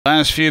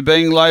Last few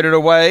being loaded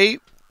away.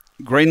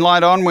 Green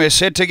light on, we're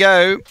set to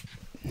go.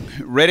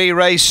 Ready,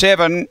 race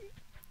 7.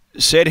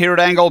 Set here at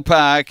Angle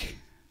Park.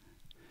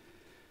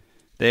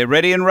 They're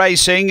ready and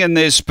racing, and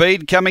there's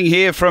speed coming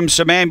here from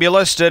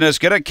Somnambulist, and it's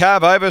going to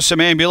carve over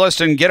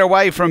Somnambulist and get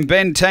away from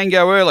Ben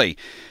Tango early.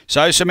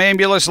 So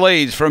Somnambulist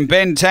leads from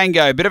Ben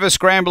Tango. Bit of a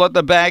scramble at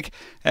the back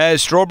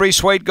as Strawberry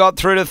Sweet got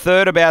through to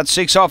third, about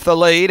 6 off the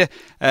lead.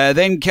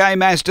 Then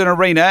came Aston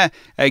Arena,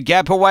 a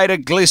gap away to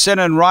Glisten,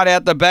 and right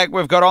out the back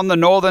we've got On the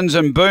Northerns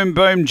and Boom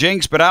Boom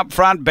Jinx, but up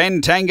front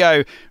Ben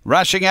Tango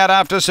rushing out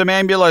after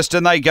Somnambulist,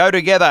 and they go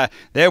together.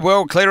 They're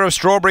well clear of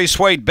Strawberry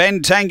Sweet.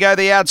 Ben Tango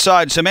the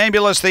outside,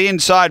 Somnambulist the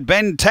inside.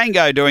 Ben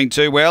Tango doing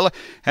too well,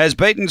 has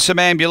beaten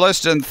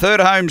Somnambulist, and third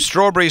home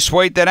Strawberry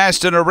Sweet, then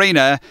Aston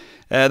Arena.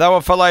 They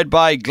were followed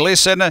by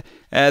Glisten,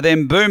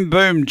 then Boom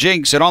Boom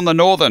Jinx, and On the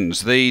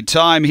Northerns. The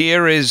time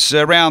here is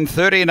around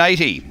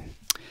 30:80.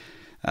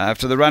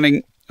 After the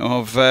running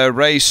of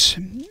race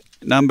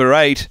number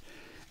 8,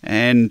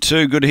 and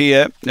too good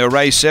here,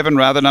 race 7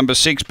 rather, number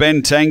 6,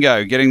 Ben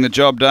Tango, getting the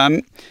job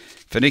done.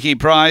 For Nicky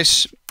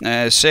Price,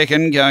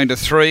 second, going to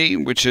 3,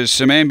 which is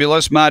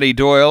Somnambulist, Marty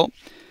Doyle.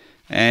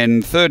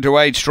 And third to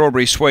 8,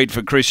 Strawberry Sweet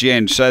for Chris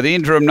Yen. So the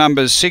interim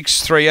numbers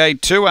 6, 3,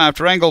 8, 2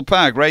 after Angle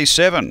Park, race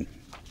 7.